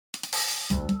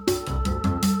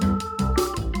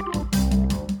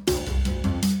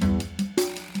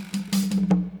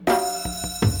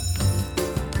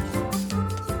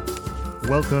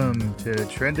welcome to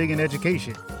Trending in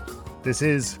Education. This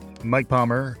is Mike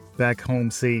Palmer, back home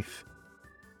safe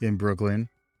in Brooklyn.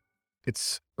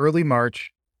 It's early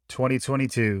March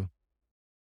 2022.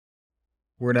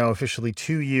 We're now officially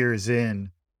 2 years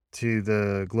in to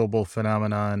the global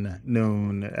phenomenon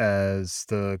known as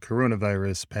the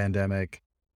coronavirus pandemic.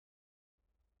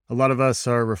 A lot of us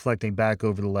are reflecting back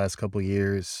over the last couple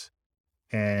years,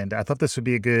 and I thought this would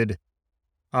be a good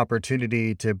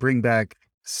opportunity to bring back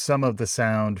some of the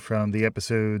sound from the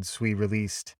episodes we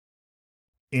released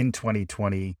in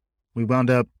 2020. We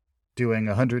wound up doing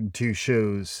 102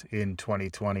 shows in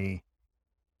 2020,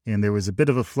 and there was a bit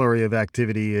of a flurry of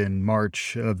activity in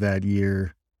March of that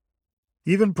year.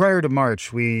 Even prior to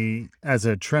March, we, as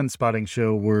a trend spotting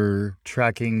show, were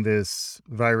tracking this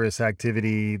virus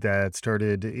activity that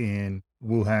started in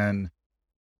Wuhan,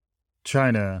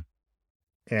 China,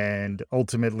 and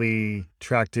ultimately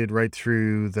tracked it right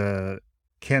through the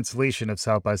cancellation of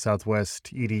South by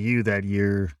Southwest EDU that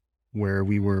year, where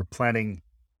we were planning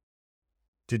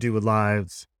to do a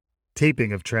live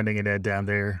taping of Trending in Ed down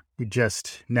there. We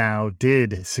just now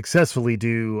did successfully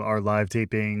do our live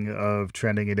taping of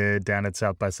Trending in Ed down at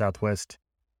South by Southwest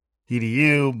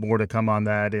EDU. More to come on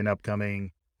that in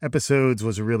upcoming episodes.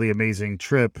 Was a really amazing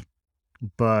trip.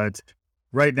 But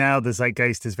right now, the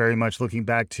zeitgeist is very much looking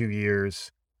back 2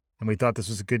 years, and we thought this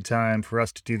was a good time for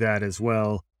us to do that as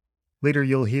well. Later,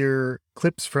 you'll hear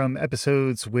clips from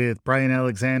episodes with Brian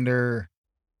Alexander,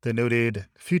 the noted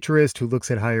futurist who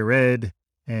looks at higher ed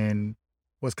and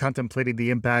was contemplating the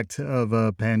impact of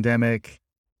a pandemic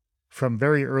from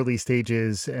very early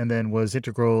stages, and then was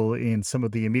integral in some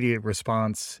of the immediate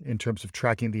response in terms of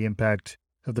tracking the impact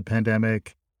of the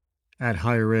pandemic at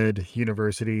higher ed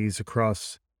universities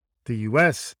across the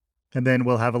U.S. And then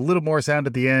we'll have a little more sound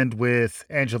at the end with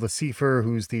Angela Seifer,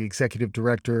 who's the executive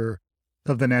director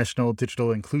of the National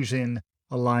Digital Inclusion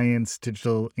Alliance,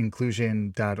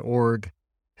 digitalinclusion.org.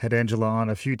 Had Angela on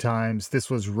a few times.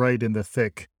 This was right in the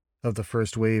thick of the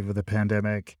first wave of the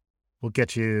pandemic. We'll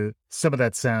get you some of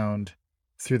that sound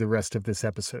through the rest of this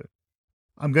episode.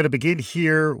 I'm going to begin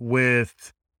here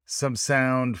with some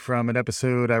sound from an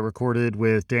episode I recorded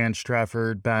with Dan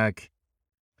Strafford back,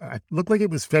 it looked like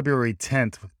it was February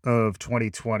 10th of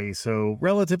 2020, so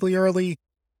relatively early.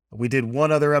 We did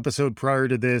one other episode prior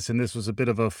to this, and this was a bit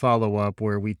of a follow-up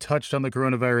where we touched on the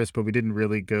coronavirus, but we didn't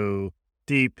really go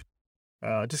deep.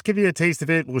 Just give you a taste of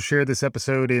it. We'll share this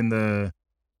episode in the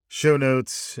show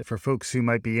notes for folks who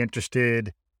might be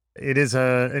interested. It is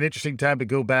an interesting time to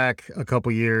go back a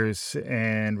couple years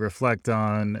and reflect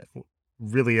on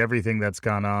really everything that's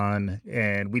gone on.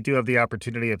 And we do have the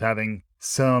opportunity of having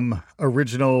some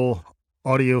original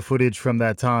audio footage from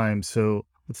that time. So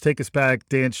let's take us back,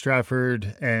 Dan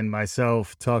Strafford and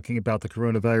myself talking about the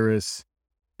coronavirus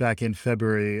back in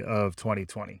February of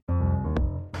 2020.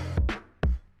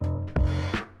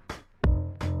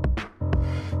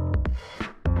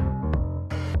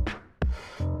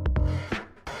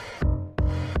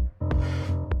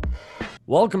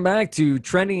 Welcome back to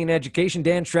Trending in Education.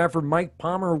 Dan Strafford, Mike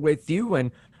Palmer with you,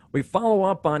 and we follow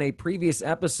up on a previous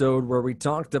episode where we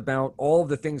talked about all of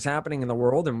the things happening in the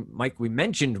world. And Mike, we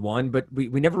mentioned one, but we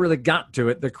never really got to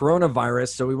it, the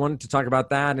coronavirus. So we wanted to talk about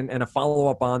that and a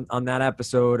follow-up on that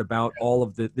episode about all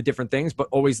of the different things, but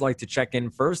always like to check in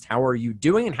first. How are you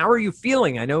doing and how are you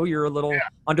feeling? I know you're a little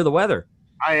under the weather.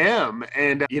 I am.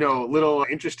 And, little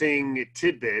interesting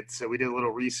tidbits. So we did a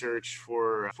little research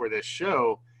for this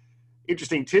show.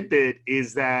 Interesting tidbit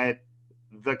is that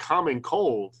the common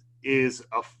cold is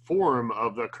a form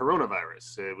of the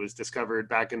coronavirus. It was discovered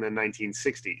back in the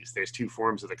 1960s. There's two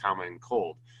forms of the common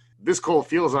cold. This cold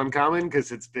feels uncommon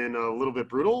because it's been a little bit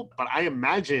brutal, but I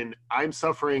imagine I'm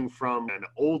suffering from an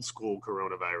old school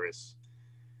coronavirus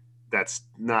that's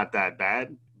not that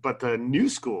bad. But the new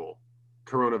school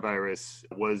coronavirus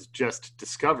was just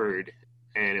discovered,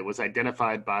 and it was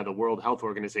identified by the World Health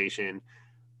Organization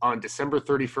on December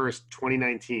 31st,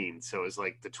 2019. So it's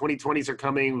like the 2020s are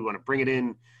coming. We want to bring it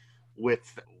in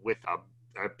with a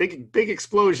big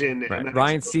explosion. Right. And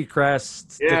Ryan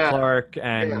Seacrest, Dick Clark,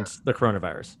 and the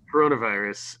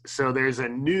coronavirus. So there's a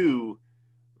new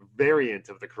variant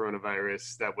of the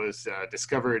coronavirus that was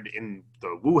discovered in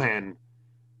the Wuhan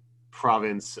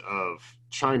province of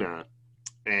China.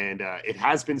 And it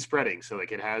has been spreading. So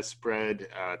it has spread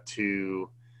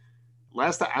to... I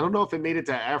don't know if it made it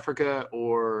to Africa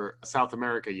or South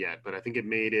America yet, but I think it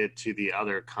made it to the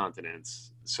other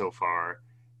continents so far.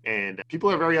 And people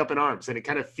are very up in arms, and it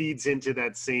kind of feeds into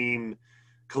that same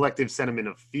collective sentiment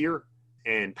of fear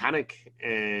and panic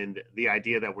and the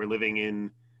idea that we're living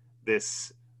in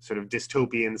this sort of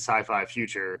dystopian sci-fi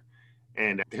future.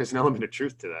 And there's an element of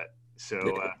truth to that.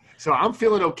 So I'm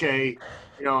feeling okay.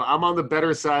 I'm on the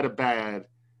better side of bad.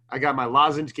 I got my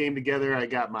lozenge game together. I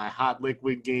got my hot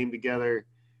liquid game together.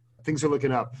 Things are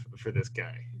looking up for this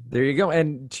guy. There you go.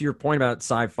 And to your point about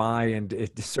sci-fi and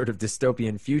sort of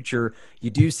dystopian future, you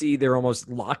do see they're almost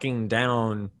locking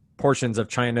down portions of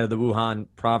China, the Wuhan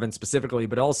province specifically,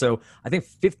 but also I think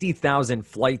 50,000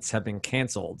 flights have been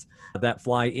canceled that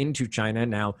fly into China.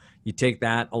 Now, you take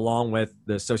that along with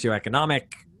the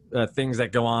socioeconomic things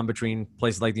that go on between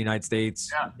places like the United States,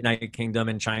 United Kingdom,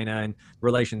 and China, and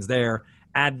relations there.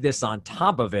 Add this on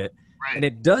top of it, Right. and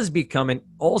it does become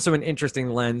also an interesting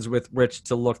lens with which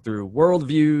to look through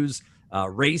worldviews,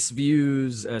 race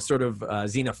views, sort of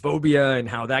xenophobia, and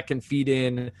how that can feed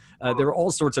in. There are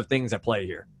all sorts of things at play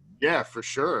here. Yeah, for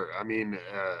sure. I mean,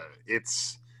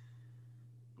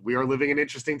 we are living in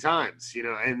interesting times,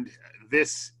 and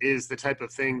this is the type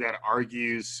of thing that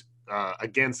argues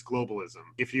against globalism.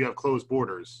 If you have closed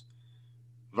borders,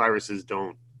 viruses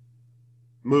don't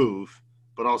move,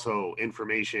 but also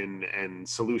information and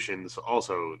solutions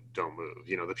also don't move.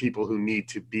 The people who need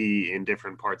to be in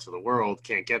different parts of the world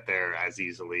can't get there as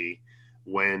easily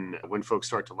when folks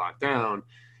start to lock down.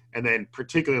 And then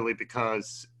particularly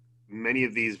because many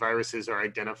of these viruses are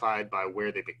identified by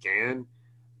where they began,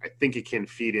 I think it can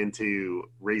feed into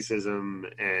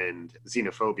racism and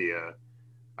xenophobia.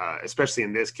 Especially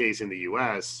in this case in the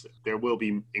US, there will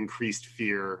be increased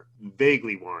fear,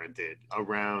 vaguely warranted,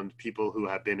 around people who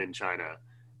have been in China.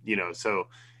 So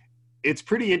it's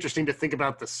pretty interesting to think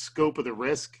about the scope of the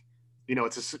risk.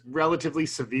 It's a relatively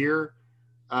severe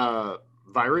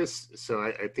virus. So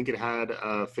I think it had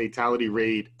a fatality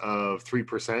rate of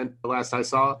 3% the last I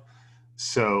saw.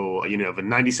 So, you have a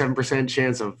 97%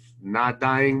 chance of not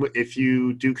dying if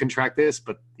you do contract this,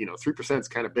 but 3% is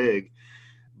kind of big.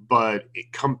 But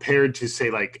compared to,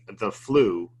 say, like the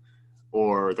flu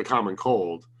or the common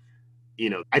cold,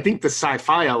 I think the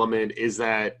sci-fi element is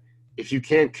that if you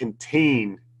can't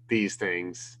contain these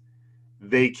things,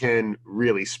 they can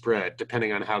really spread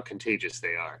depending on how contagious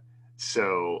they are.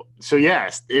 So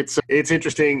yes, it's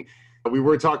interesting. We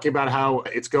were talking about how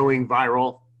it's going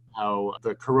viral, how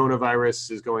the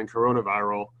coronavirus is going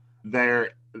coronaviral.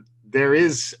 There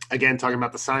is, again, talking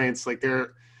about the science, like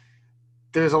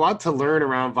there's a lot to learn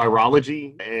around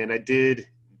virology, and I did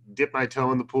dip my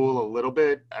toe in the pool a little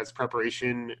bit as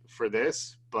preparation for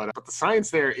this, but the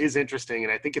science there is interesting,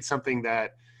 and I think it's something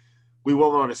that we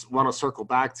will want to circle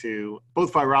back to,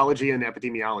 both virology and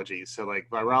epidemiology. So like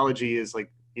virology is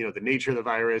like, the nature of the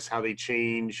virus, how they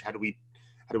change, how do we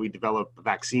develop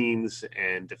vaccines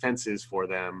and defenses for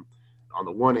them on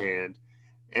the one hand,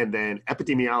 and then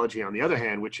epidemiology on the other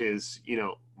hand, which is,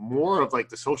 more of like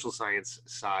the social science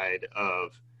side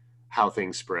of how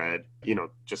things spread.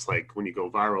 Just like when you go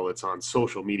viral, it's on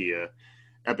social media.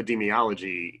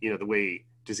 Epidemiology, the way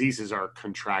diseases are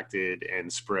contracted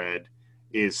and spread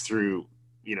is through,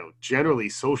 generally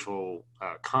social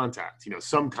contact,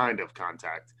 some kind of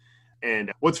contact.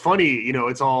 And what's funny,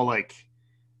 it's all like,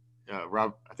 I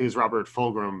think it was Robert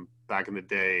Fulghum back in the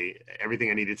day.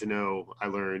 Everything I needed to know, I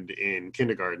learned in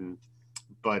kindergarten.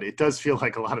 But it does feel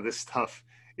like a lot of this stuff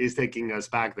is taking us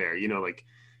back there. Like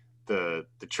the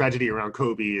tragedy around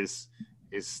Kobe is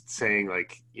saying,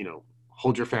 like,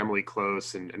 hold your family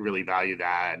close and really value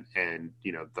that. And,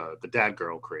 the dad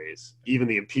girl craze, even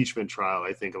the impeachment trial,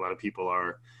 I think a lot of people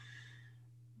are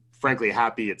frankly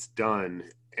happy it's done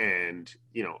and,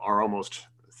 are almost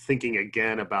thinking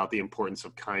again about the importance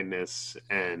of kindness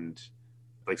and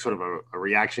like sort of a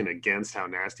reaction against how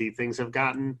nasty things have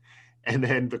gotten. And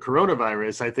then the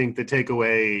coronavirus, I think the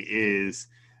takeaway is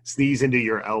sneeze into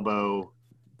your elbow,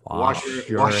 wash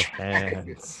your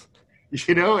hands.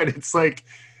 And it's like,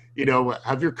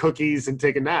 have your cookies and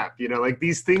take a nap. Like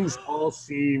these things all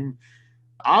seem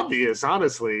obvious,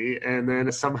 honestly, and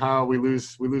then somehow we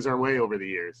lose our way over the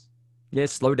years. Yeah,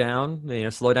 slow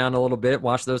down. Slow down a little bit.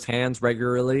 Wash those hands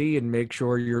regularly, and make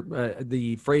sure you're.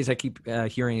 The phrase I keep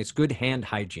hearing is good hand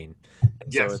hygiene.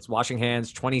 And Yes. So it's washing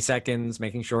hands 20 seconds,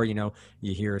 making sure you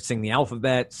hear sing the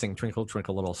alphabet, sing Twinkle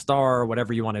Twinkle Little Star,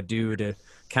 whatever you want to do to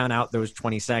count out those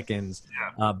 20 seconds.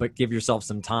 Yeah. But give yourself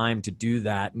some time to do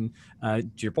that. And to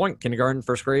your point, kindergarten,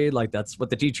 first grade, like that's what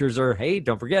the teachers are. Hey,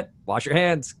 don't forget, wash your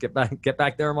hands. Get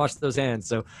back there and wash those hands.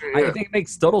 So Yeah. I think it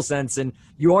makes total sense, and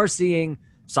you are seeing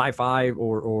sci-fi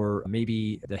or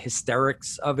maybe the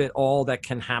hysterics of it all that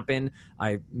can happen.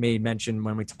 I made mention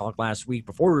when we talked last week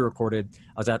before we recorded,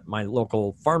 I was at my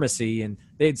local pharmacy and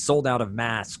they'd sold out of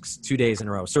masks 2 days in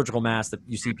a row, surgical masks that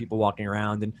you see people walking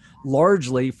around. And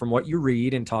largely from what you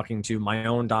read and talking to my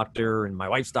own doctor and my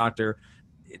wife's doctor,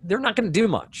 they're not going to do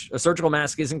much. A surgical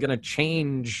mask isn't going to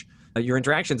change your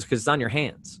interactions because it's on your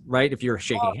hands, right? If you're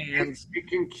shaking hands, it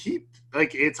can keep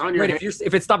like it's on your right? hands.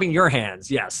 If it's stopping your hands,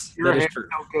 yes, Your that is hands true.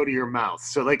 don't go to your mouth.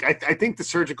 So like I think the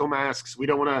surgical masks, we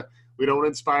don't want to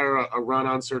inspire a run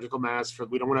on surgical masks.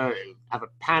 We don't want to have a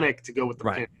panic to go with the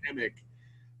Right. pandemic.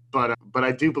 But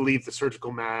I do believe the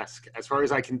surgical mask, as far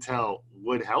as I can tell,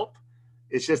 would help.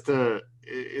 It's just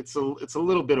it's a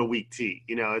little bit of weak tea.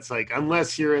 It's like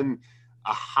unless you're in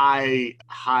a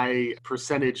high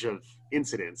percentage of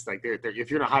incidents, like if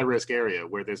you're in a high risk area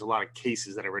where there's a lot of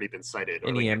cases that have already been cited, or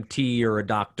An like EMT or a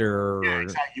doctor, yeah, or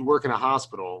exactly. You work in a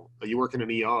hospital, you work in an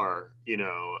ER,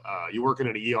 you work in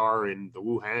an ER in the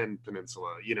Wuhan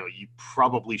Peninsula, you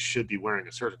probably should be wearing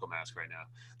a surgical mask right now.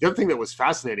 The other thing that was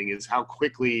fascinating is how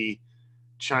quickly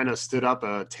China stood up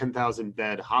a 10,000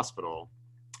 bed hospital.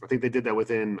 I think they did that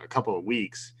within a couple of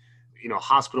weeks,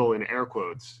 hospital in air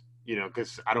quotes,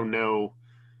 because I don't know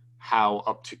how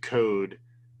up to code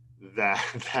that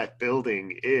that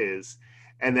building is.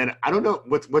 And then I don't know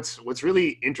what's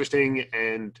really interesting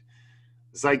and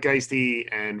zeitgeisty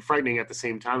and frightening at the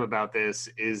same time about this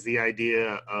is the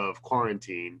idea of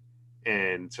quarantine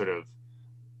and sort of,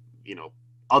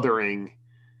 othering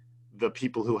the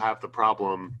people who have the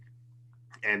problem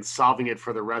and solving it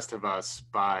for the rest of us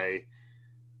by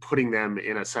putting them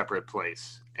in a separate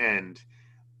place. And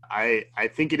I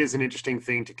think it is an interesting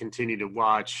thing to continue to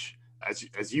watch.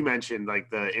 As you mentioned, like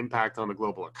the impact on the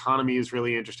global economy is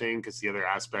really interesting because the other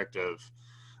aspect of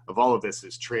all of this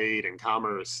is trade and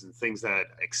commerce and things that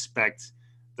expect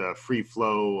the free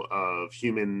flow of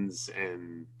humans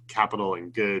and capital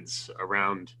and goods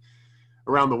around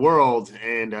the world.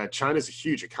 And China's a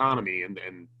huge economy,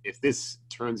 and if this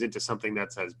turns into something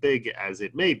that's as big as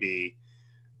it may be,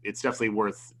 it's definitely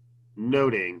worth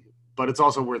noting. But it's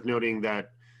also worth noting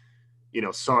that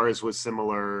SARS was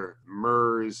similar,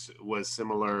 MERS was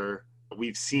similar.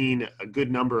 We've seen a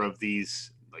good number of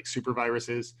these like super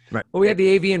viruses. right. Well, we had the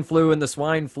avian flu and the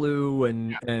swine flu,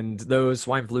 and those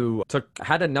swine flu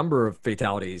had a number of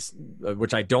fatalities,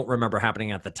 which I don't remember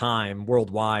happening at the time.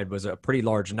 Worldwide was a pretty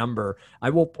large number.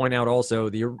 I will point out also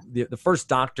the first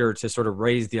doctor to sort of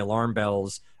raise the alarm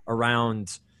bells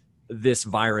around this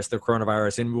virus, the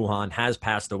coronavirus in Wuhan, has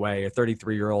passed away. A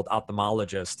 33-year-old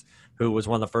ophthalmologist who was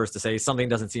one of the first to say something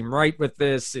doesn't seem right with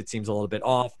this. It seems a little bit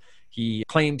off. He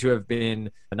claimed to have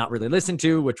been not really listened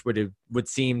to, which would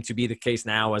seem to be the case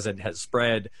now as it has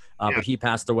spread. But he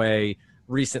passed away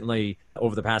recently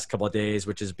over the past couple of days,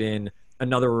 which has been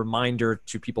another reminder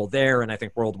to people there and I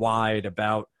think worldwide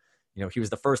about, he was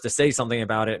the first to say something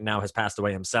about it and now has passed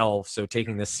away himself. So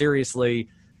taking this seriously,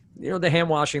 the hand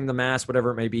washing, the mask,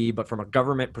 whatever it may be, but from a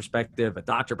government perspective, a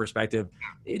doctor perspective,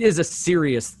 it is a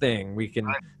serious thing. We can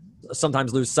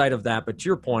sometimes lose sight of that. But to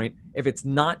your point, if it's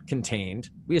not contained,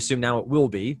 we assume now it will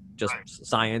be, just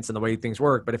science and the way things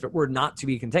work. But if it were not to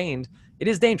be contained, it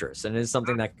is dangerous and it is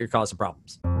something that could cause some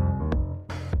problems.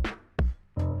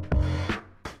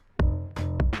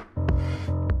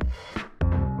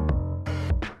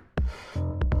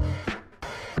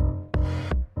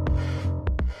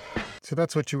 So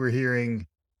that's what you were hearing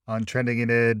on Trending in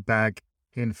Ed back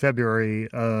in February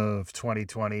of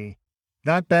 2020.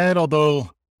 Not bad,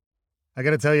 although I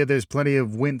got to tell you, there's plenty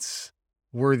of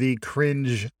wince-worthy,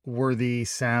 cringe-worthy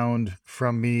sound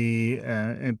from me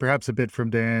and perhaps a bit from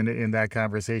Dan in that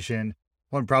conversation.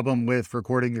 One problem with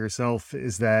recording yourself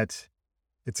is that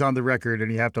it's on the record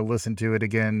and you have to listen to it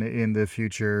again in the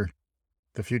future.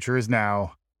 The future is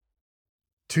now.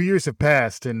 2 years have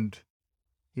passed, and,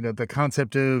 the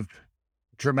concept of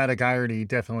dramatic irony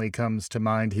definitely comes to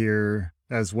mind here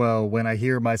as well. When I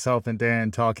hear myself and Dan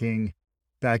talking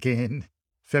back in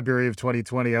February of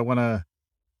 2020, I want to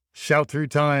shout through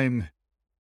time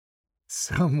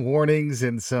some warnings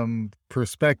and some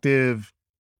perspective,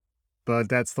 but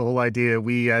that's the whole idea.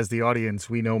 We, as the audience,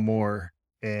 we know more,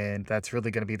 and that's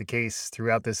really going to be the case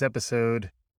throughout this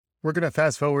episode. We're going to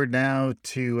fast forward now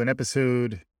to an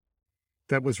episode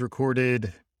that was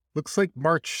recorded, looks like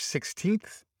March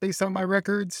 16th, based on my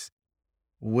records,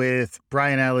 with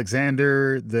Brian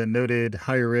Alexander, the noted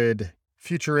higher ed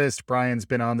futurist. Brian's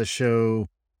been on the show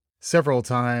several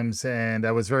times, and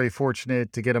I was very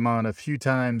fortunate to get him on a few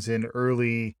times in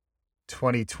early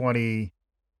 2020.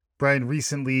 Brian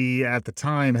recently, at the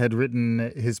time, had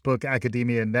written his book,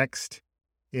 Academia Next,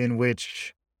 in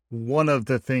which one of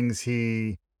the things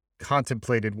he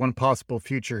contemplated, one possible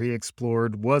future he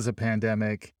explored, was a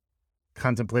pandemic,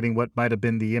 contemplating what might have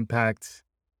been the impact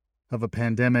of a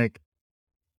pandemic.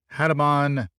 Had him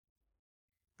on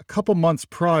a couple months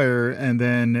prior, and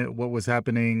then what was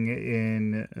happening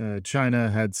in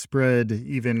China had spread.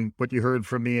 Even what you heard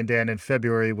from me and Dan in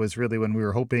February was really when we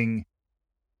were hoping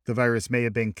the virus may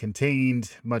have been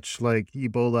contained, much like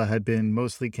Ebola had been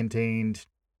mostly contained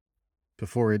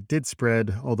before it did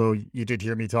spread, although you did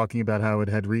hear me talking about how it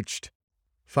had reached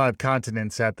 5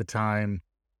 continents at the time.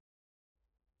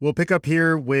 We'll pick up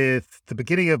here with the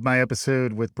beginning of my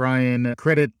episode with Brian.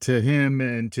 Credit to him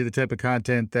and to the type of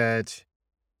content that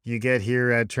you get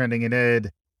here at Trending and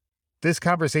Ed. This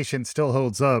conversation still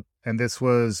holds up, and this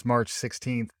was March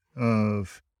 16th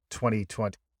of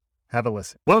 2020. Have a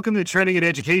listen. Welcome to Trending in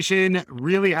Education.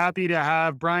 Really happy to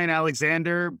have Brian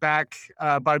Alexander back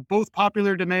by both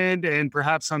popular demand and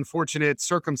perhaps unfortunate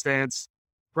circumstance.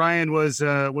 Brian was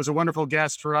a wonderful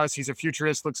guest for us. He's a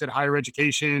futurist, looks at higher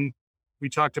education. We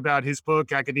talked about his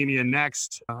book, Academia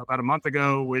Next, about a month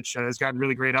ago, which has gotten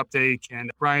really great uptake. And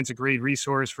Brian's a great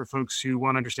resource for folks who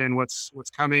want to understand what's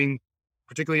coming,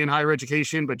 particularly in higher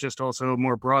education, but just also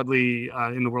more broadly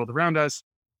in the world around us.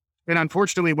 And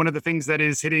unfortunately, one of the things that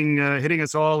is hitting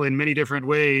us all in many different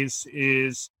ways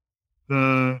is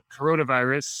the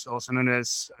coronavirus, also known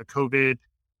as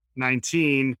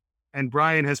COVID-19. And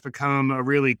Brian has become a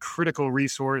really critical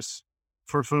resource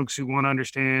for folks who want to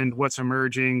understand what's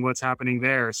emerging, what's happening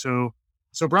there. So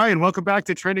Brian, welcome back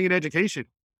to Trending in Education.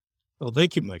 Well,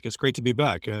 thank you, Mike. It's great to be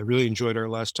back. I really enjoyed our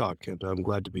last talk, and I'm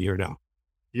glad to be here now.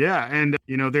 Yeah. And,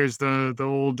 there's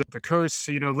the curse,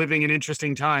 living in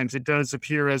interesting times. It does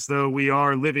appear as though we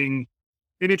are living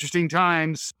in interesting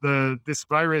times. This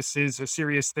virus is a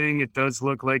serious thing. It does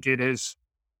look like it is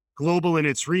global in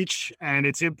its reach, and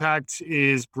its impact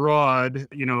is broad,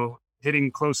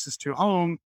 hitting closest to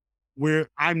home.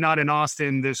 I'm not in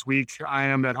Austin this week. I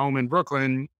am at home in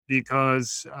Brooklyn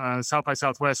because South by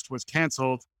Southwest was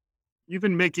canceled. You've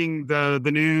been making the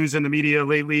news and the media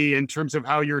lately in terms of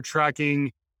how you're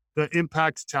tracking the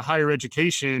impact to higher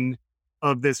education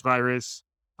of this virus.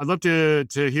 I'd love to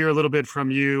hear a little bit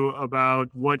from you about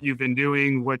what you've been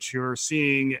doing, what you're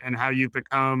seeing, and how you've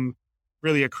become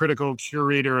really a critical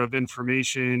curator of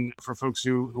information for folks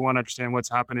who want to understand what's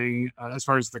happening as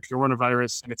far as the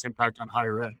coronavirus and its impact on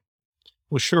higher ed.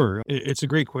 Well, sure. It's a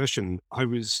great question.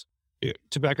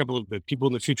 To back up a little bit, people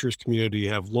in the futurist community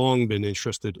have long been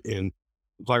interested in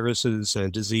viruses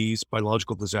and disease,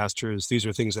 biological disasters. These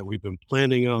are things that we've been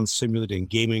planning on, simulating,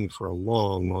 gaming for a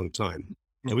long, long time.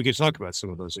 And we can talk about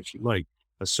some of those if you like.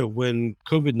 So when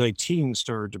COVID-19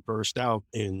 started to burst out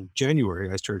in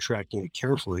January, I started tracking it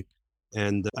carefully.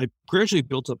 And I gradually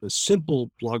built up a simple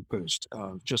blog post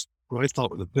of just what I thought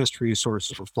were the best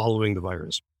resources for following the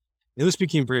virus. And this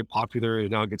became very popular. It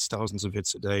now gets thousands of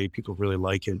hits a day. People really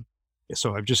like it.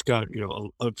 So I've just got,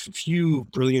 a few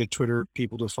brilliant Twitter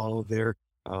people to follow there,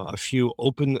 a few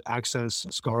open access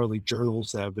scholarly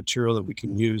journals that have material that we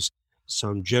can use,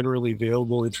 some generally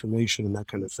available information and that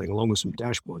kind of thing, along with some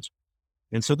dashboards.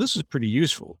 And so this is pretty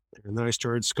useful. And then I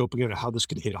started scoping out how this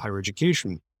could hit higher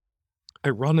education.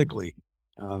 Ironically,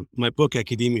 my book,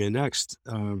 Academia Next,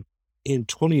 in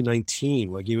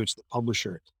 2019, when I gave it to the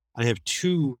publisher, I have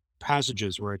 2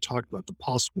 passages where I talk about the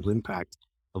possible impact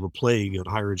of a plague on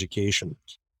higher education.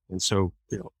 And so,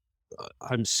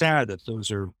 I'm sad that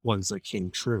those are ones that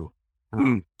came true.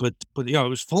 But I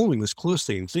was following this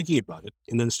closely and thinking about it,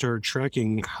 and then started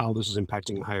tracking how this is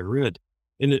impacting higher ed.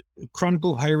 And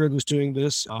Chronicle Higher Ed was doing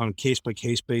this on a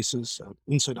case-by-case basis.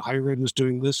 Inside Higher Ed was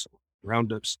doing this,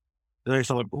 roundups. And I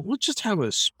thought, well, let's just have a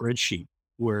spreadsheet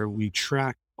where we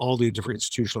track all the different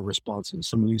institutional responses.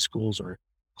 Some of these schools are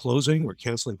closing or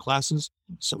canceling classes.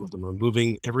 Some of them are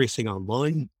moving everything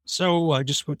online. So I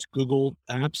just went to Google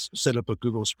Apps, set up a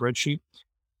Google spreadsheet,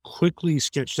 quickly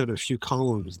sketched out a few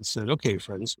columns and said, okay,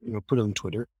 friends, put it on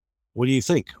Twitter. What do you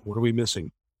think? What are we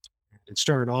missing? It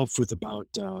started off with about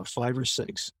 5 or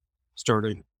 6,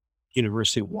 starting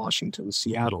University of Washington,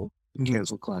 Seattle,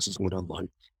 canceled classes and went online.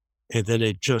 And then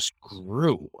it just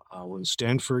grew. When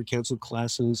Stanford canceled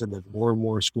classes, and then more and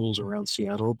more schools around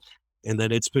Seattle. And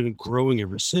then it's been growing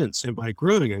ever since. And by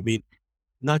growing, I mean,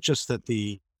 not just that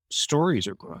the stories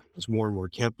are growing as more and more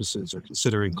campuses are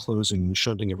considering closing and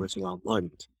shunting everything online,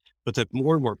 but that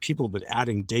more and more people have been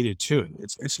adding data to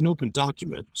it. It's an open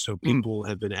document. So people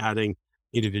have been adding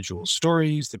individual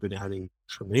stories, they've been adding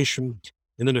information.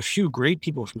 And then a few great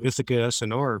people from Ithaca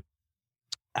SNR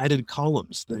added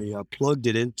columns. They plugged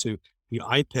it into the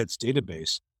IPEDS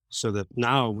database so that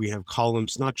now we have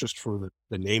columns, not just for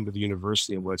the name of the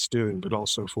university and what it's doing, but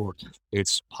also for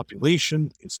its population,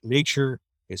 its nature,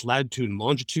 its latitude and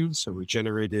longitude. So we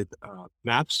generated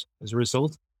maps as a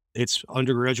result. It's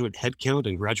undergraduate headcount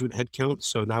and graduate headcount.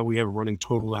 So now we have a running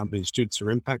total how many students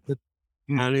are impacted.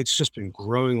 And it's just been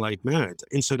growing like mad.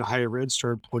 Inside Higher Ed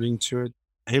started pointing to it.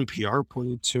 NPR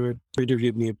pointed to it,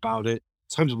 interviewed me about it.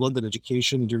 Times of London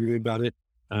Education interviewed me about it.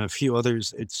 A few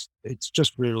others. It's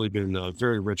just really been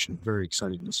very rich and very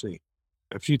exciting to see.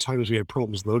 A few times we had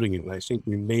problems loading it, and I think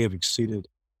we may have exceeded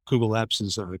Google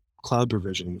Apps' cloud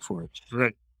provisioning for it.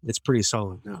 Right. It's pretty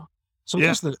solid now. So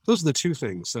Yeah. those are the two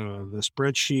things. The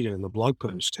spreadsheet and the blog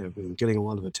post have been getting a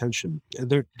lot of attention,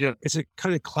 and Yeah. it's a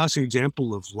kind of classic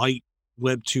example of light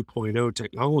Web 2.0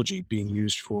 technology being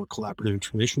used for collaborative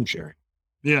information sharing.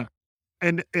 Yeah.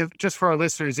 And if just for our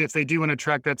listeners, if they do want to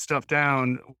track that stuff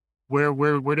down, where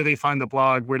do they find the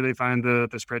blog? Where do they find the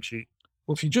spreadsheet?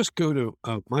 Well, if you just go to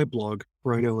my blog,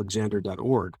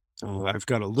 brianalexander.org, I've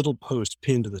got a little post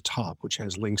pinned to the top, which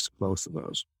has links to both of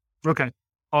those. Okay.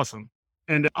 Awesome.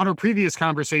 And on our previous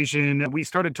conversation, we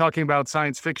started talking about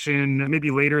science fiction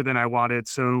maybe later than I wanted.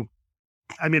 So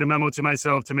I made a memo to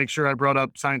myself to make sure I brought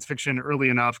up science fiction early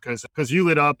enough because you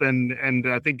lit up and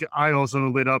I think I also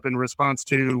lit up in response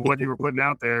to what you were putting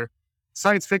out there.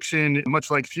 Science fiction,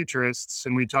 much like futurists,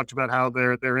 and we talked about how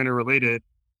they're interrelated,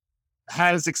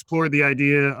 has explored the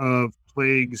idea of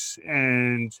plagues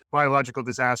and biological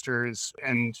disasters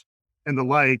and the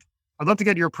like. I'd love to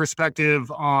get your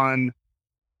perspective on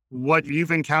what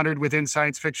you've encountered within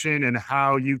science fiction and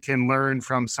how you can learn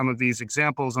from some of these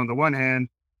examples on the one hand,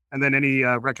 and then any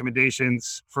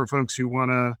recommendations for folks who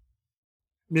want to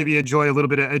maybe enjoy a little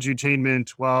bit of edutainment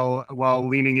while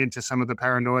leaning into some of the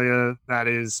paranoia that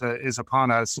is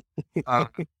upon us.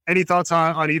 Any thoughts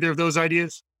on either of those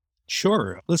ideas?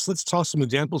 Sure. Let's toss some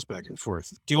examples back and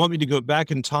forth. Do you want me to go back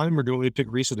in time, or do you want me to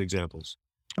pick recent examples?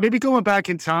 Maybe going back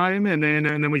in time, and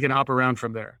then we can hop around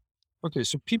from there. Okay,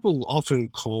 so people often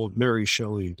called Mary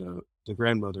Shelley the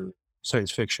grandmother of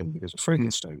science fiction because of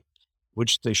Frankenstein,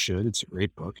 which they should. It's a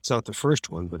great book. It's not the first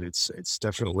one, but it's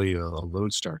definitely a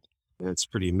lodestar. And it's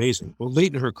pretty amazing. Well,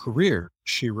 late in her career,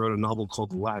 she wrote a novel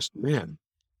called The Last Man,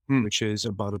 which is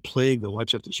about a plague that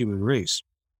wipes out the human race.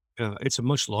 It's a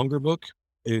much longer book.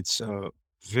 It's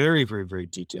very, very, very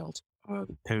detailed.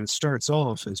 And it starts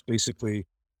off as basically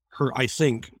I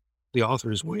think, the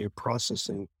author's way of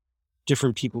processing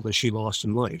different people that she lost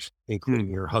in life,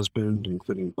 including her husband,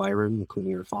 including Byron,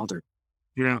 including her father.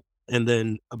 Yeah. And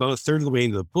then about a third of the way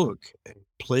into the book, a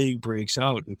plague breaks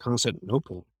out in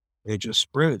Constantinople, and it just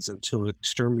spreads until it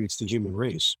exterminates the human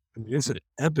race. I mean, it's an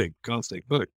epic Gothic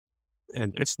book.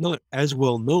 And it's not as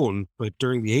well known, but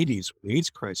during the 80s, when the AIDS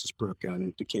crisis broke out,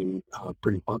 it became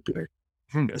pretty popular.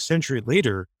 A century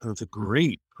later, the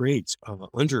great,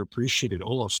 underappreciated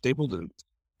Olaf Stapledon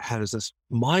has this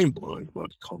mind-blowing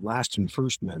book called Last and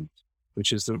First Men,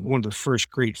 which is one of the first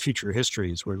great future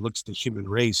histories where it looks at the human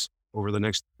race over the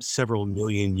next several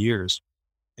million years.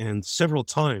 And several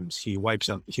times he wipes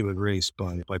out the human race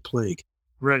by plague.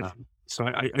 Right. So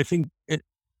I think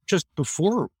just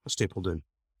before Stapledon,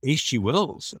 H.G.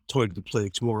 Wells toyed with the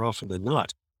plagues more often than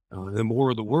not. The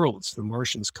War of the Worlds, the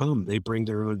Martians come, they bring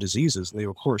their own diseases, and they,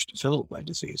 of course, develop by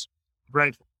disease.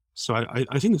 Right. So I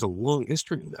think there's a long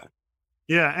history of that.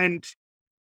 Yeah. And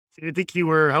I think you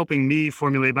were helping me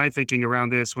formulate my thinking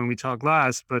around this when we talked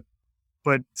last, but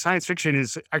science fiction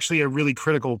is actually a really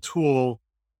critical tool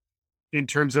in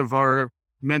terms of our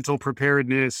mental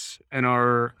preparedness and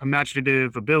our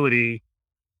imaginative ability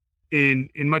in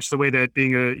much the way that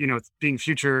being a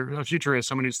futurist,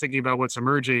 someone who's thinking about what's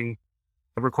emerging,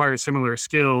 requires similar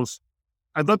skills.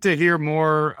 I'd love to hear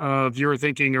more of your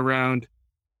thinking around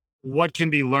what can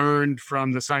be learned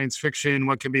from the science fiction,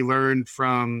 what can be learned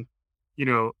from,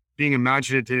 being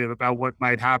imaginative about what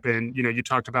might happen. You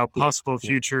talked about possible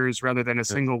futures rather than a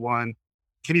single one.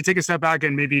 Can you take a step back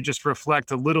and maybe just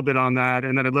reflect a little bit on that?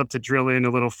 And then I'd love to drill in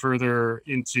a little further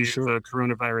into the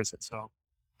coronavirus itself.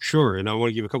 Sure. And I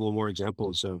want to give a couple of more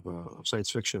examples of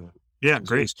science fiction. Yeah,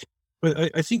 great.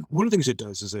 But I think one of the things it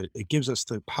does is that it gives us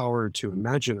the power to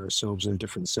imagine ourselves in a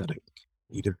different setting,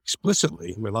 either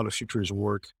explicitly. A lot of futures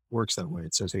works that way.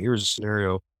 It says, hey, here's a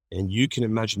scenario, and you can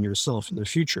imagine yourself in the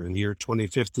future in the year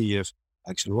 2050 if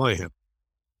X and Y happen.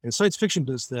 And science fiction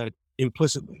does that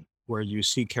implicitly, where you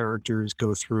see characters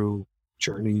go through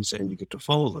journeys and you get to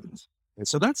follow them. And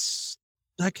so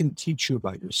that can teach you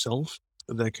about yourself.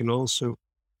 That can also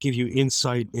give you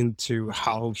insight into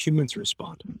how humans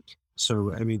respond.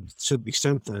 So, I mean, to the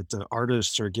extent that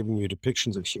artists are giving you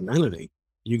depictions of humanity,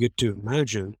 you get to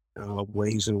imagine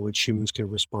ways in which humans can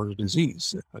respond to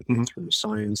disease through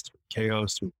science, through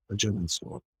chaos, through religion, and so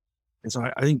on. And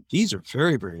so I think these are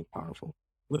very, very powerful.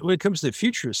 When it comes to the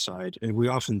futurist side, and we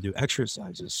often do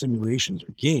exercises, simulations,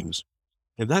 or games,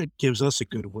 and that gives us a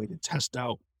good way to test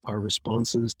out our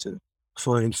responses, to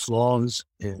find flaws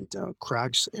and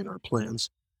cracks in our plans.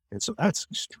 And so that's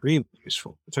extremely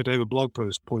useful. In fact, I have a blog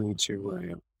post pointing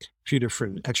to a few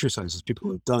different exercises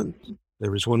people have done.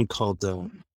 There was one called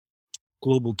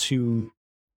Global 2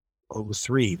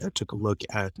 '03 that took a look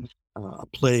at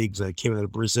plagues that came out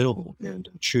of Brazil and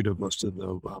chewed up most of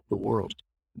the world.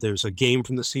 There's a game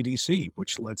from the CDC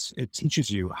which it teaches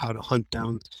you how to hunt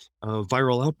down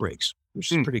viral outbreaks,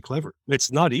 which is Hmm. pretty clever.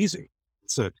 It's not easy.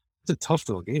 It's a tough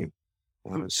little game.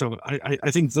 Hmm. So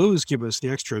I think those give us the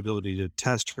extra ability to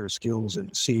test our skills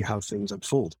and see how things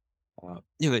unfold,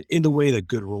 in the way that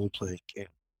good role playing can.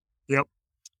 Yep.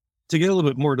 To get a little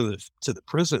bit more to the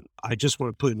present, I just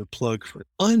want to put in a plug for an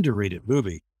underrated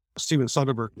movie, a Steven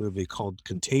Soderbergh movie called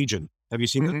Contagion. Have you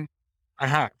seen that? Mhm. I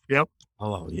have. Yep.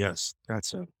 Oh yes,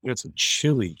 that's a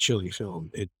chilly, chilly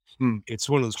film. Hmm. It's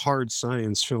one of those hard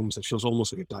science films that feels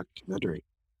almost like a documentary.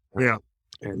 Yeah.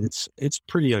 And it's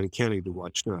pretty uncanny to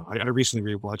watch now. I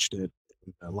recently rewatched it,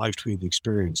 live tweeted the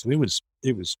experience, and it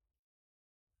was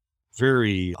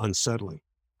very unsettling.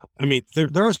 I mean,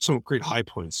 there are some great high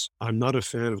points. I'm not a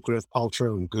fan of Gwyneth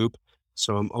Paltrow and Goop,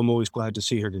 so I'm always glad to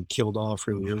see her get killed off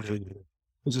really early.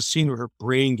 There's a scene where her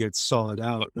brain gets sawed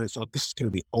out, and I thought this is going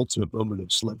to be the ultimate moment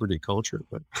of celebrity culture.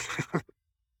 But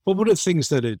one of the things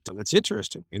that's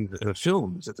interesting in the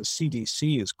film is that the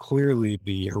CDC is clearly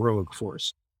the heroic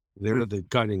force. They're the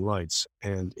guiding lights,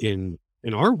 and in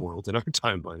our world, in our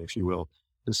timeline, if you will,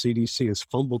 the CDC has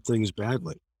fumbled things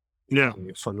badly. Yeah.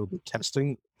 They funneled the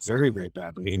testing very, very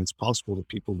badly, and it's possible that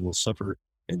people will suffer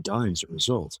and die as a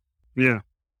result. Yeah.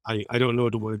 I don't know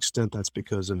to what extent that's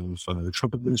because of the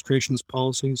Trump administration's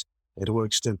policies, and to what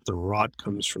extent the rot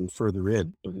comes from further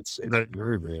in, but it's Right.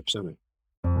 very, very upsetting.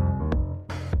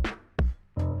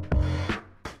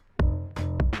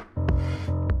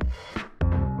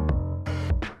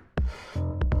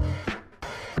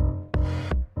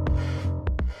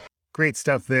 Great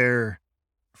stuff there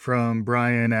from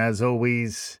Brian, as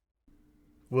always.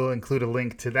 We'll include a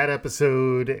link to that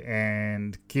episode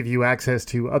and give you access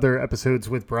to other episodes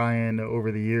with Brian over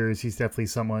the years. He's definitely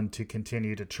someone to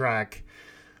continue to track.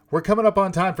 We're coming up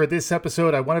on time for this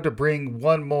episode. I wanted to bring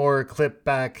one more clip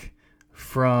back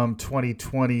from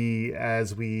 2020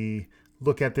 as we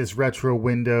look at this retro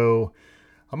window.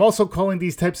 I'm also calling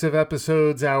these types of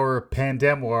episodes our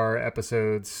Pandemoir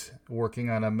episodes, working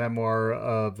on a memoir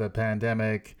of the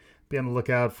pandemic. Be on the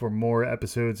lookout for more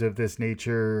episodes of this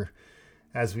nature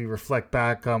as we reflect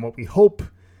back on what we hope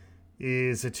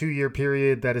is a 2-year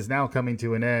period that is now coming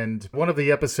to an end. One of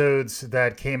the episodes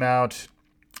that came out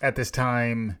at this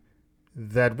time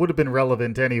that would have been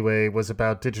relevant anyway was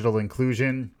about digital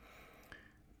inclusion.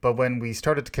 But when we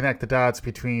started to connect the dots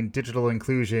between digital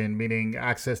inclusion, meaning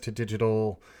access to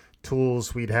digital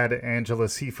tools, we'd had Angela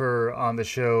Seifer on the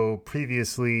show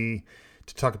previously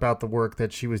to talk about the work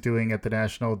that she was doing at the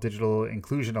National Digital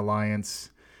Inclusion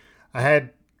Alliance. I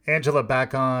had Angela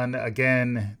back on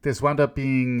again. This wound up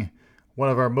being one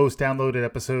of our most downloaded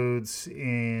episodes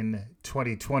in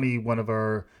 2020, one of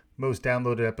our most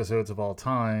downloaded episodes of all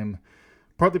time,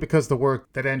 partly because the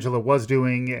work that Angela was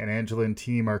doing and Angela and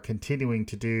team are continuing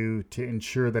to do to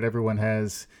ensure that everyone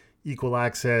has equal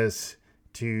access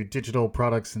to digital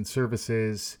products and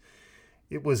services.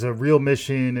 It was a real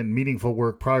mission and meaningful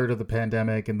work prior to the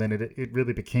pandemic, and then it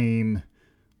really became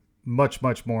much,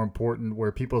 much more important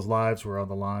where people's lives were on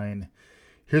the line.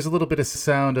 Here's a little bit of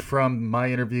sound from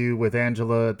my interview with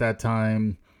Angela at that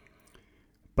time.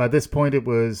 By this point, it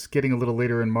was getting a little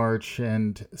later in March,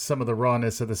 and some of the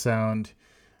rawness of the sound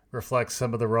reflects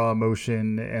some of the raw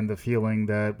emotion and the feeling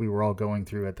that we were all going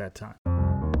through at that time.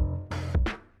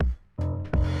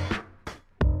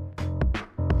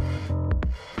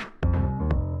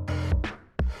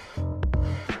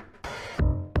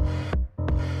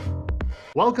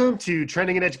 Welcome to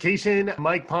Trending in Education.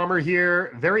 Mike Palmer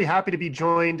here. Very happy to be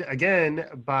joined again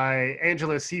by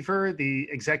Angela Seifer, the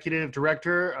Executive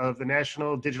Director of the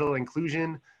National Digital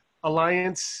Inclusion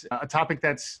Alliance, a topic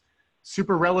that's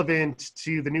super relevant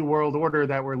to the new world order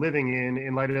that we're living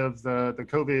in light of the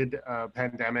COVID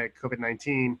pandemic,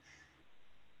 COVID-19.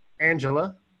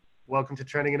 Angela, welcome to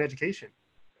Trending in Education.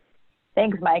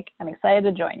 Thanks, Mike. I'm excited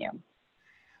to join you.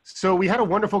 So we had a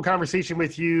wonderful conversation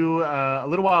with you a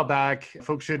little while back.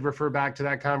 Folks should refer back to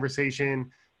that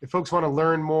conversation. If folks want to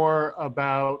learn more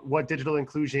about what digital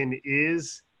inclusion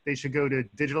is, they should go to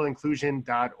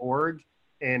digitalinclusion.org.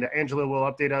 And Angela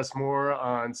will update us more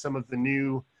on some of the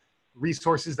new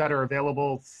resources that are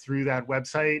available through that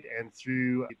website and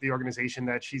through the organization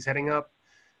that she's heading up.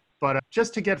 But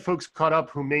just to get folks caught up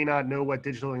who may not know what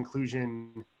digital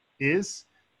inclusion is,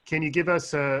 can you give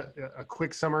us a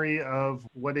quick summary of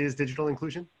what is digital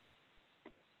inclusion?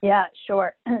 Yeah,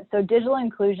 sure. So digital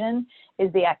inclusion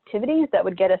is the activities that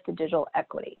would get us to digital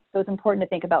equity. So it's important to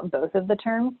think about both of the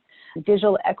terms.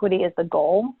 Digital equity is the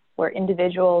goal, where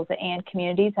individuals and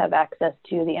communities have access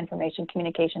to the information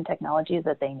communication technologies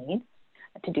that they need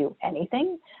to do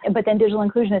anything. But then digital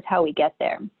inclusion is how we get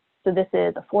there. So this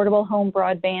is affordable home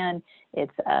broadband,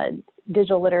 it's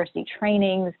digital literacy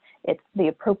trainings, it's the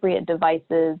appropriate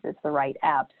devices, it's the right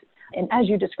apps. And as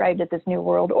you described it, this new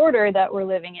world order that we're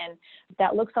living in,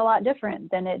 that looks a lot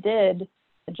different than it did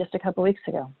just a couple weeks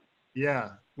ago.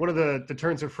 Yeah. One of the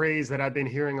turns of phrase that I've been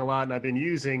hearing a lot and I've been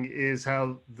using is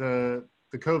how the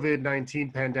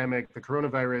COVID-19 pandemic, the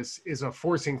coronavirus, is a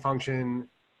forcing function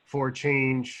for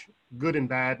change, good and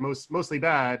bad, mostly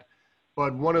bad.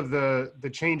 But one of the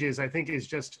changes, I think, is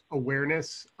just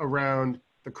awareness around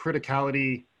the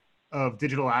criticality of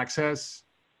digital access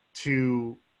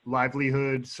to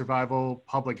livelihood, survival,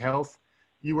 public health.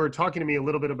 You were talking to me a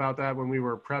little bit about that when we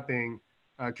were prepping.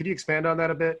 Could you expand on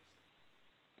that a bit?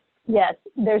 Yes,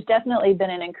 there's definitely been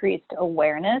an increased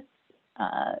awareness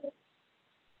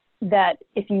that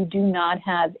if you do not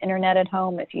have internet at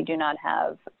home, if you do not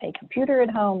have a computer at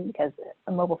home, because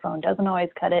a mobile phone doesn't always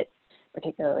cut it,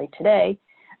 particularly today,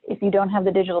 if you don't have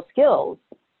the digital skills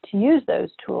to use those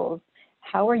tools,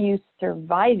 how are you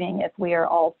surviving if we are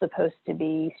all supposed to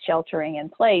be sheltering in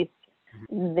place?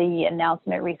 The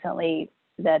announcement recently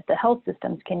that the health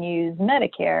systems can use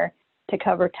Medicare to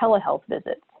cover telehealth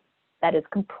visits. That is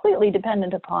completely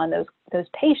dependent upon those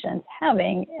patients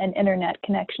having an internet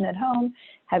connection at home,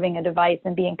 having a device,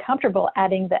 and being comfortable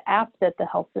adding the app that the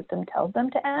health system tells them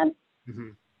to add. Mm-hmm.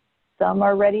 Some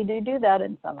are ready to do that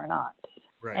and some are not.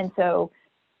 Right. And so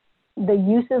the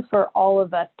uses for all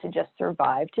of us to just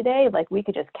survive today, like we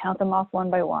could just count them off one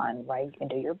by one, right? You can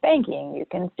do your banking, you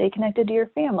can stay connected to your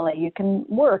family, you can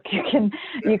work, you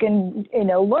can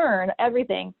learn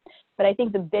everything. But I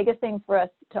think the biggest thing for us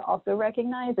to also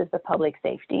recognize is the public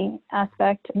safety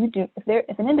aspect.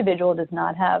 If an individual does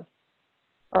not have,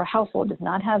 or a household does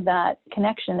not have that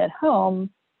connection at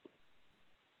home,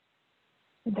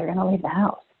 they're going to leave the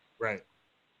house. Right.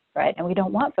 Right. And we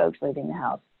don't want folks leaving the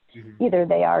house. Mm-hmm. Either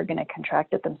they are going to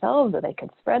contract it themselves or they could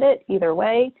spread it. Either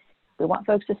way, we want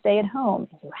folks to stay at home.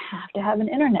 You have to have an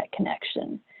internet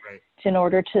connection. Right. In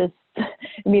order to,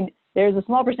 there's a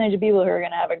small percentage of people who are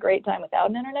going to have a great time without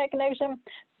an internet connection,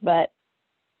 but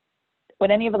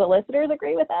would any of the listeners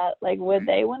agree with that? Like, would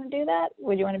they want to do that?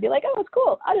 Would you want to be like, oh, it's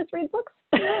cool, I'll just read books?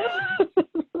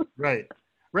 Right.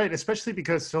 Especially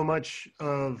because so much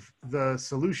of the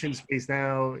solution space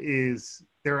now is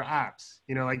there are apps.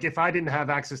 Like if I didn't have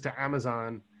access to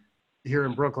Amazon here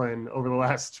in Brooklyn over the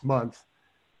last month,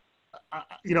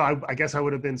 I guess I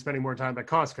would have been spending more time at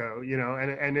Costco,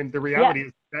 and then the reality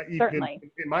is that even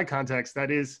in my context, that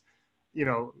is,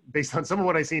 based on some of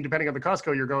what I've seen, depending on the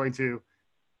Costco you're going to,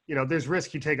 there's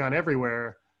risk you take on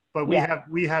everywhere, but we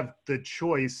have the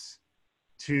choice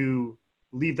to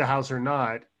leave the house or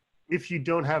not. If you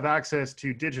don't have access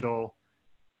to digital,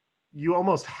 you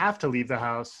almost have to leave the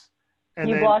house. And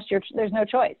there's no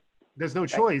choice. There's no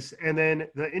choice. And then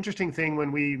the interesting thing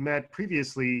when we met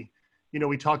previously,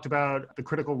 we talked about the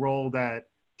critical role that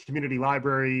community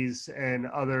libraries and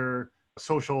other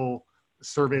social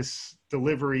service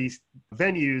delivery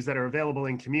venues that are available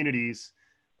in communities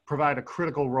provide a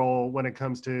critical role when it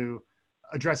comes to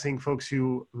addressing folks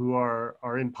who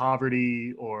are in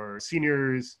poverty or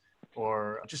seniors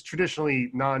or just traditionally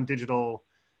non-digital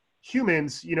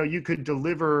humans. You could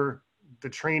deliver the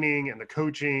training and the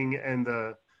coaching and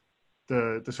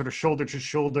the sort of shoulder to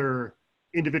shoulder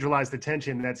individualized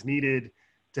attention that's needed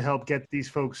to help get these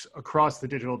folks across the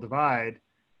digital divide.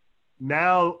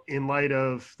 Now, in light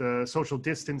of the social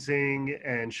distancing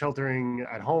and sheltering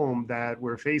at home that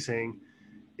we're facing,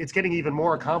 it's getting even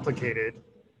more complicated.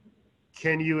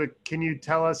 Can you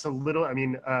tell us a little? I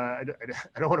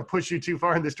don't want to push you too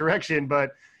far in this direction,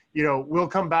 but we'll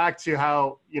come back to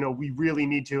how we really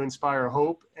need to inspire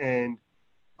hope and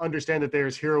understand that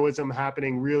there's heroism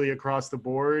happening really across the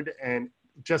board. And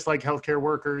just like healthcare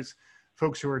workers,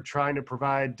 folks who are trying to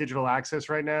provide digital access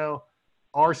right now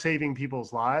are saving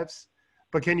people's lives.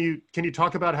 But can you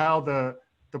talk about how the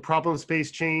problem space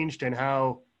changed and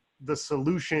how the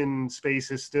solution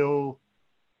space is still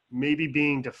maybe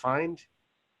being defined?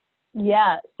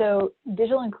 Yeah, so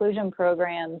digital inclusion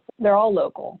programs, they're all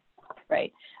local,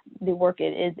 right? The work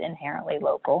is inherently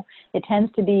local. It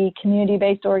tends to be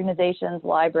community-based organizations,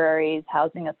 libraries,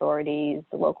 housing authorities,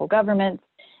 the local governments,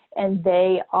 and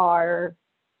they are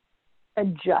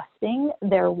adjusting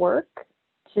their work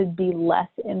to be less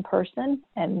in person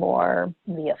and more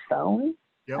via phone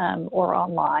or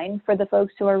online for the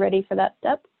folks who are ready for that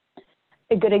step.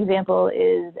 A good example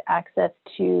is access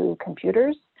to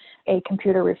computers. a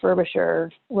computer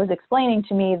refurbisher was explaining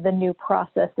to me the new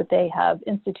process that they have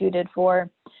instituted for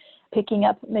picking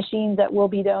up machines that will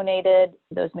be donated.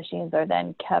 Those machines are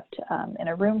then kept in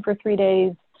a room for 3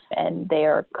 days, and they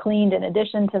are cleaned in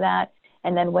addition to that.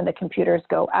 And then when the computers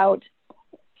go out,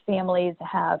 families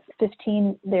have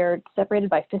they're separated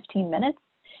by 15 minutes.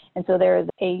 And so there's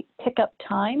a pickup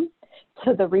time.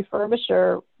 So the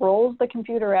refurbisher rolls the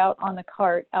computer out on the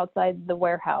cart outside the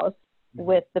warehouse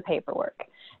with the paperwork.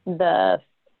 The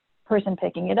person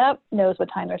picking it up knows what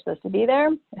time they're supposed to be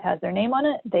there. It has their name on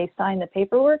it. They sign the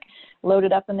paperwork, load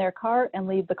it up in their car, and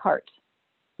leave the cart.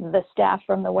 The staff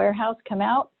from the warehouse come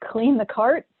out, clean the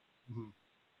cart.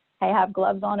 They have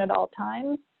gloves on at all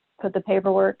times, put the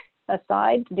paperwork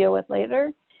aside to deal with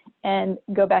later, and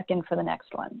go back in for the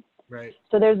next one. Right.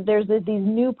 So there's these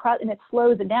new and it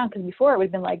slows it down, because before it would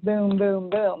have been like boom, boom,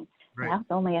 boom. Right. Now it's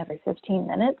only every 15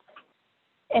 minutes.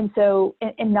 And so,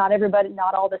 and not everybody,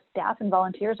 not all the staff and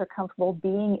volunteers are comfortable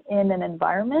being in an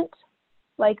environment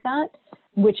like that,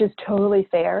 which is totally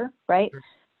fair, right? Sure.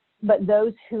 But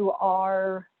those who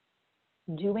are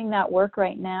doing that work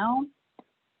right now,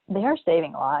 they are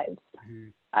saving lives.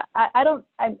 I don't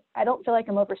feel like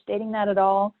I'm overstating that at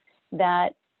all,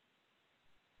 that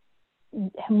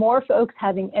more folks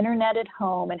having internet at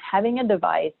home and having a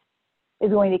device is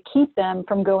going to keep them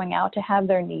from going out to have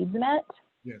their needs met.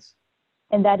 Yes.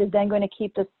 And that is then going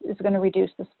to going to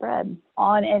reduce the spread.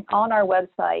 On our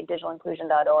website,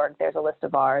 digitalinclusion.org, there's a list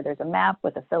of there's a map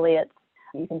with affiliates.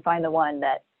 You can find the one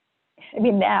that,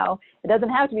 now it doesn't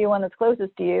have to be one that's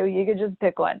closest to you. You could just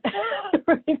pick one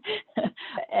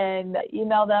and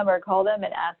email them or call them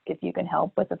and ask if you can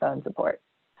help with the phone support,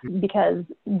 because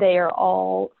they are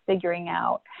all figuring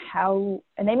out how,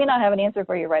 and they may not have an answer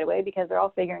for you right away, because they're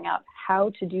all figuring out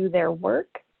how to do their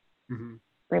work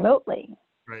remotely.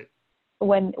 Right.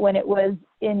 When it was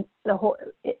in the whole,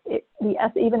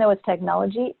 even though it's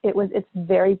technology, it's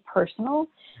very personal,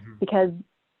 because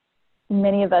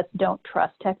many of us don't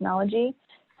trust technology.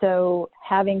 So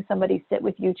having somebody sit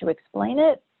with you to explain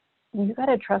it, you got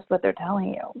to trust what they're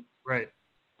telling you. Right.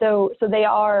 So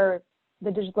the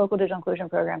local digital inclusion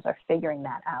programs are figuring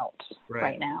that out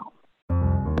right now.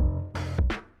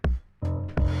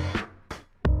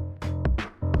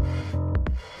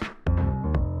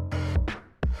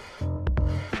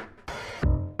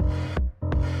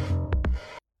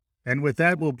 And with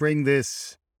that, we'll bring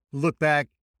this look back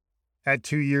at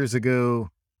 2 years ago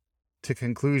to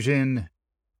conclusion.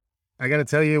 I got to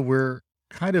tell you, we're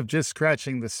kind of just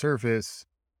scratching the surface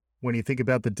when you think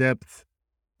about the depth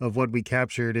of what we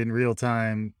captured in real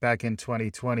time back in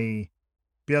 2020.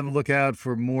 Be on the lookout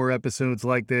for more episodes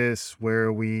like this,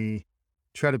 where we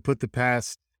try to put the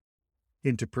past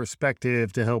into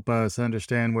perspective to help us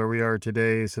understand where we are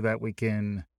today, so that we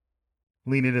can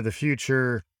lean into the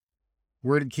future.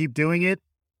 We're going to keep doing it.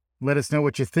 Let us know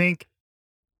what you think.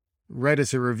 Write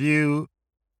us a review.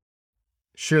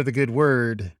 Share the good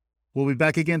word. We'll be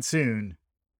back again soon.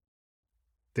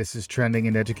 This is Trending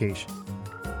in Education.